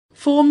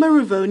Former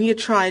Rivonia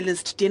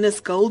trialist Dennis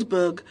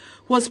Goldberg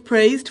was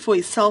praised for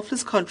his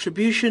selfless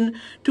contribution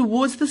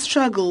towards the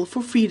struggle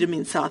for freedom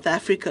in South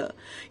Africa.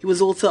 He was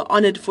also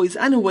honoured for his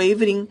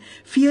unwavering,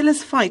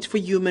 fearless fight for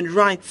human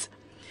rights.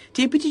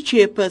 Deputy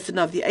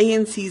Chairperson of the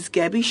ANC's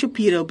Gabby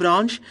Shapiro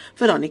branch,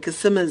 Veronica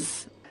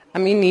Simmers. I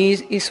mean, he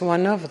is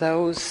one of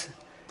those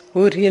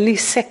who really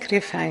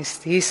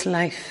sacrificed his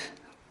life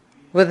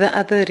with the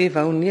other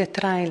Rivonia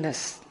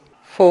trialists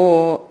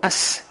for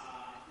us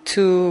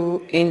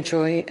to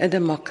enjoy a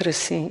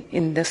democracy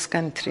in this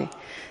country.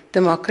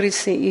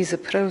 Democracy is a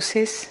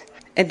process.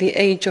 At the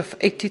age of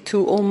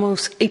 82,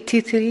 almost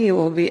 83, he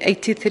will be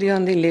 83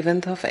 on the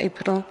 11th of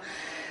April,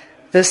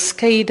 the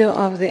cadre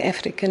of the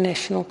African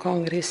National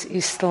Congress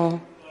is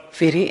still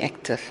very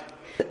active.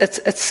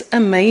 It's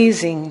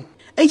amazing.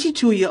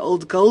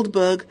 82-year-old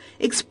Goldberg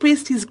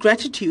expressed his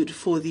gratitude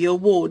for the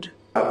award.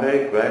 I'm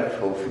very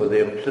grateful for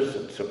the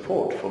implicit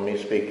support for me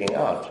speaking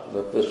out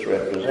that this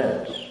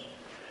represents.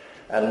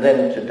 And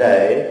then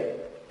today,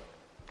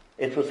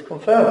 it was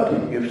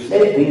confirmed. You've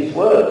said these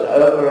words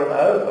over and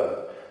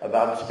over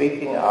about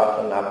speaking out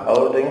and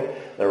upholding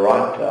the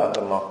right to our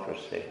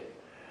democracy.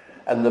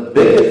 And the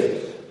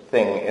biggest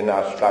thing in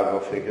our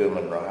struggle for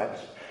human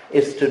rights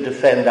is to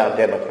defend our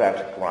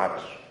democratic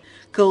rights.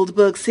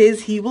 Goldberg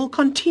says he will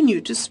continue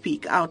to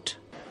speak out.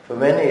 For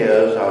many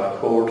years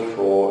I've called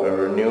for a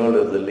renewal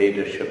of the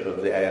leadership of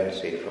the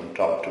ANC from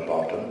top to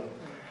bottom.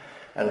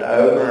 And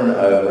over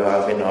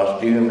I've been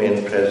asked, do you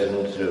mean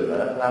President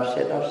Zuma? And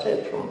I've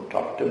said from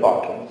top to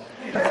bottom.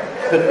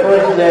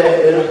 Because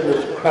there is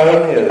this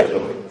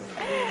cronyism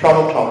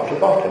from top to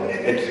bottom.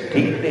 It's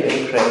deeply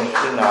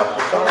entrenched in our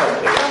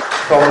society.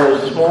 From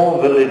the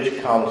small village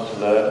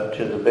councillor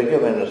to the bigger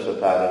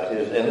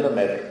municipalities in the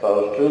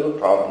metropoles, to the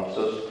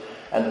provinces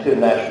and to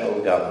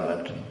national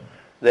government.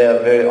 They are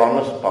very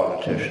honest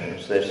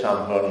politicians. They're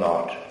some who are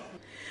not.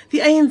 The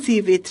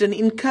ANC veteran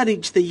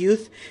encouraged the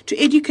youth to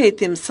educate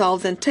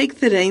themselves and take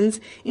the reins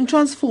in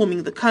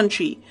transforming the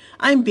country.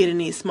 I'm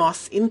Berenice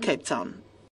Moss in Cape Town.